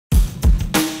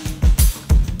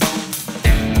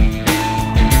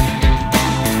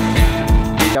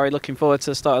Gary, looking forward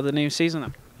to the start of the new season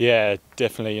then? Yeah,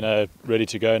 definitely. Ready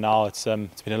to go now. It's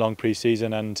been a long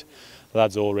pre-season and the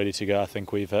lads are all ready to go. I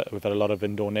think we've had a lot of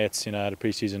indoor nets. Had a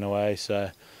pre-season away,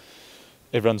 so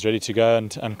everyone's ready to go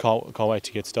and can't wait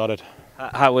to get started.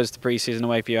 How was the pre-season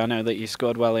away for you? I know that you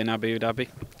scored well in Abu Dhabi.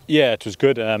 Yeah, it was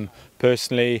good.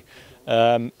 Personally,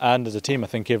 and as a team, I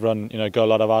think everyone got a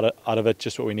lot out of it.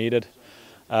 Just what we needed.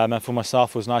 And for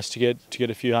myself, it was nice to get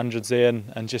a few hundreds there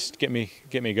and just get me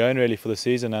going really for the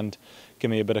season and give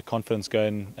me a bit of confidence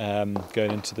going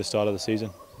into the start of the season.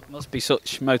 It must be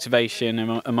such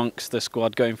motivation amongst the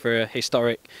squad going for a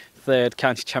historic third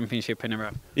county championship in a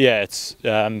row. Yeah, it's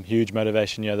huge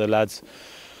motivation. The lads,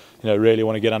 really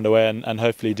want to get underway and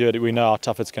hopefully do it. We know how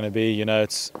tough it's going to be.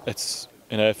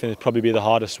 It'll probably be the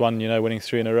hardest one. Winning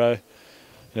 3 in a row.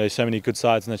 So many good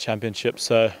sides in the championship,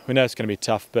 so we know it's going to be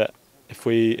tough, but if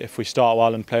we start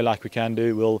well and play like we can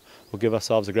do, we'll give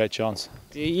ourselves a great chance.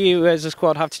 Do you as a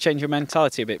squad have to change your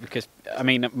mentality a bit? Because, I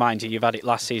mean, mind you, you've had it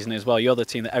last season as well. You're the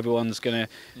team that everyone's going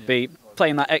to be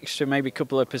playing that extra, maybe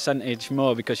couple of percentage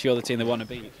more because you're the team they want to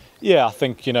beat. Yeah, I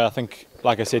think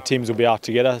like I said, teams will be out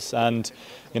to get us, and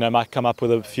might come up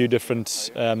with a few different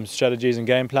strategies and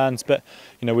game plans. But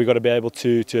we've got to be able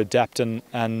to adapt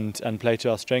and play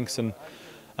to our strengths, and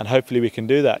hopefully we can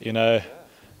do that.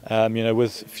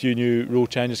 With a few new rule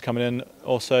changes coming in,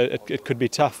 also it could be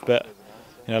tough. But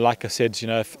like I said,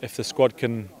 if the squad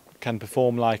can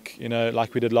perform like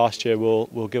we did last year,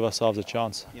 we'll give ourselves a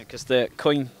chance. Yeah, because the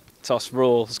coin toss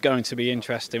rule is going to be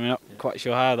interesting. We're not quite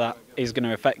sure how that is going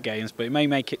to affect games, but it may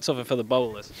make it tougher for the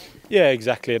bowlers. Yeah,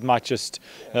 exactly. It might just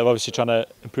obviously trying to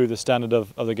improve the standard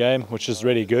of the game, which is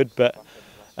really good, but.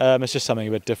 It's just something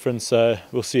a bit different, so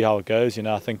we'll see how it goes.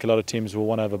 I think a lot of teams will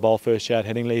want to have a bowl first yard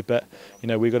Headingley, but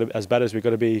we've got to, as bad as we've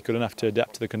got to be good enough to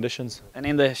adapt to the conditions. And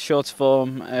in the shorter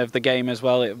form of the game as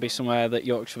well, it will be somewhere that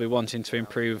Yorkshire will be wanting to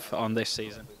improve on this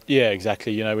season. Yeah,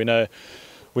 exactly.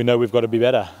 We know we've got to be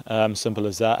better. Simple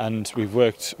as that. And we've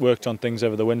worked on things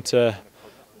over the winter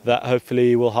that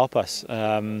hopefully will help us.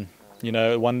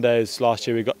 One day last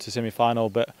year we got to semi-final,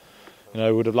 but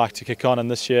we would have liked to kick on, and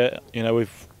this year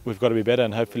we've got to be better,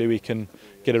 and hopefully we can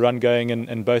get a run going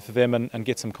in both of them and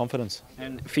get some confidence.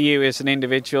 And for you as an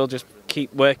individual, just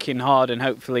keep working hard and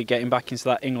hopefully getting back into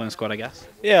that England squad, I guess.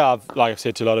 Yeah, like I've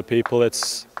said to a lot of people,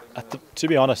 to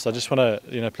be honest, I just want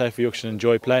to play for Yorkshire and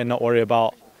enjoy playing, not worry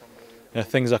about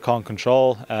things I can't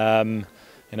control.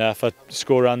 If I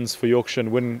score runs for Yorkshire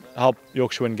and help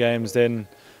Yorkshire win games, then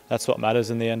that's what matters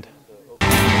in the end.